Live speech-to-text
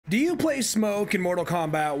Do you play Smoke in Mortal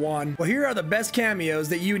Kombat 1? Well, here are the best cameos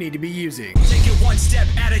that you need to be using. Take it one step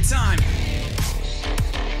at a time.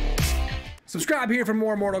 Subscribe here for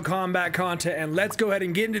more Mortal Kombat content, and let's go ahead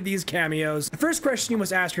and get into these cameos. The first question you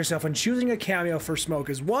must ask yourself when choosing a cameo for Smoke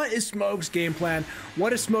is, what is Smoke's game plan?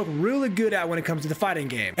 What is Smoke really good at when it comes to the fighting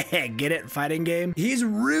game? Get it? Fighting game? He's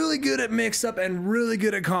really good at mix-up and really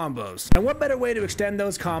good at combos. And what better way to extend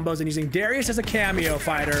those combos than using Darius as a cameo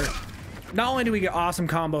fighter? Not only do we get awesome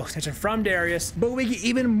combo extension from Darius, but we get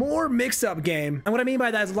even more mix-up game. And what I mean by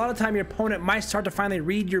that is a lot of time your opponent might start to finally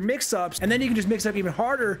read your mix-ups, and then you can just mix up even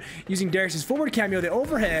harder using Darius's forward cameo, the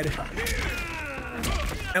overhead.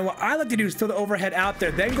 And what I like to do is throw the overhead out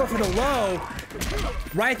there, then go for the low.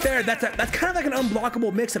 Right there, that's kind of like an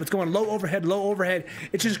unblockable mix-up. It's going low overhead, low overhead.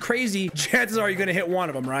 It's just crazy. Chances are you're gonna hit one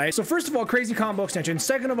of them, right? So first of all, crazy combo extension.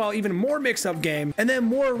 Second of all, even more mix-up game, and then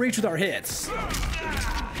more reach with our hits.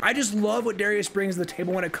 I just love what Darius brings to the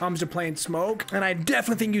table when it comes to playing Smoke, and I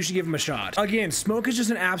definitely think you should give him a shot. Again, Smoke is just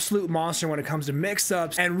an absolute monster when it comes to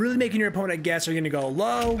mix-ups and really making your opponent guess, are you gonna go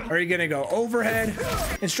low? Or are you gonna go overhead?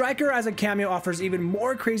 And Striker as a cameo offers even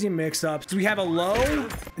more crazy mix-ups. So we have a low, and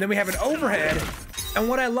then we have an overhead. And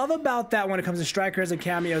what I love about that when it comes to Striker as a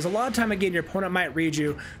cameo is a lot of time, again, your opponent might read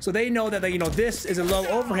you, so they know that, you know, this is a low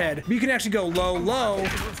overhead, but you can actually go low, low,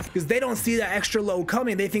 because they don't see that extra low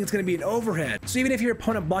coming. They think it's going to be an overhead. So even if your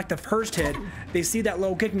opponent blocked the first hit, they see that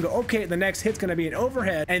low kick and go, okay, the next hit's going to be an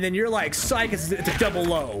overhead, and then you're like, psych, it's a double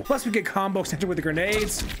low. Plus, we get combo extension with the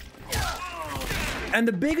grenades. And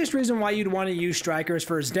the biggest reason why you'd want to use Striker is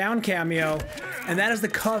for his down cameo, and that is the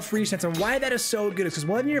cuff restance. And why that is so good is because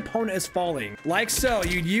when your opponent is falling, like so,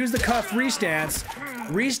 you'd use the cuff restance,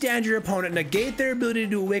 restand your opponent, negate their ability to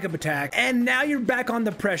do a wake-up attack, and now you're back on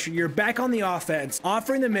the pressure, you're back on the offense,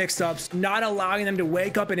 offering the mix-ups, not allowing them to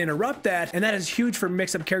wake up and interrupt that, and that is huge for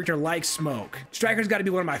mix-up character like Smoke. Striker's got to be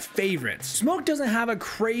one of my favorites. Smoke doesn't have a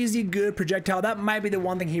crazy good projectile. That might be the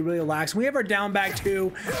one thing he really lacks. We have our down back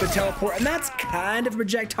 2, the teleport, and that's kind of a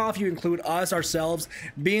projectile if you include us, ourselves,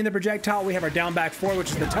 being the projectile. We have our down back 4,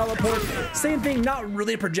 which is the teleport. Same thing, not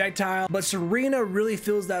really a projectile, but Serena really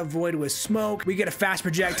fills that void with Smoke. We get a fast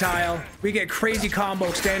projectile, we get crazy combo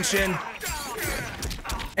extension.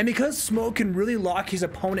 And because Smoke can really lock his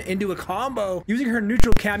opponent into a combo, using her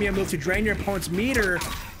neutral cameo move to drain your opponent's meter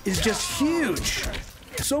is just huge.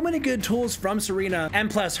 So many good tools from Serena, and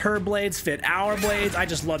plus her blades fit our blades. I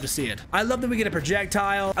just love to see it. I love that we get a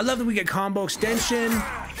projectile. I love that we get combo extension.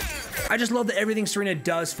 I just love that everything Serena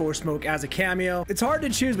does for Smoke as a cameo. It's hard to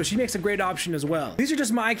choose, but she makes a great option as well. These are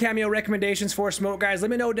just my cameo recommendations for Smoke, guys.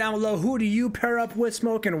 Let me know down below, who do you pair up with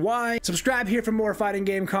Smoke and why? Subscribe here for more fighting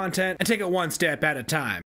game content, and take it one step at a time.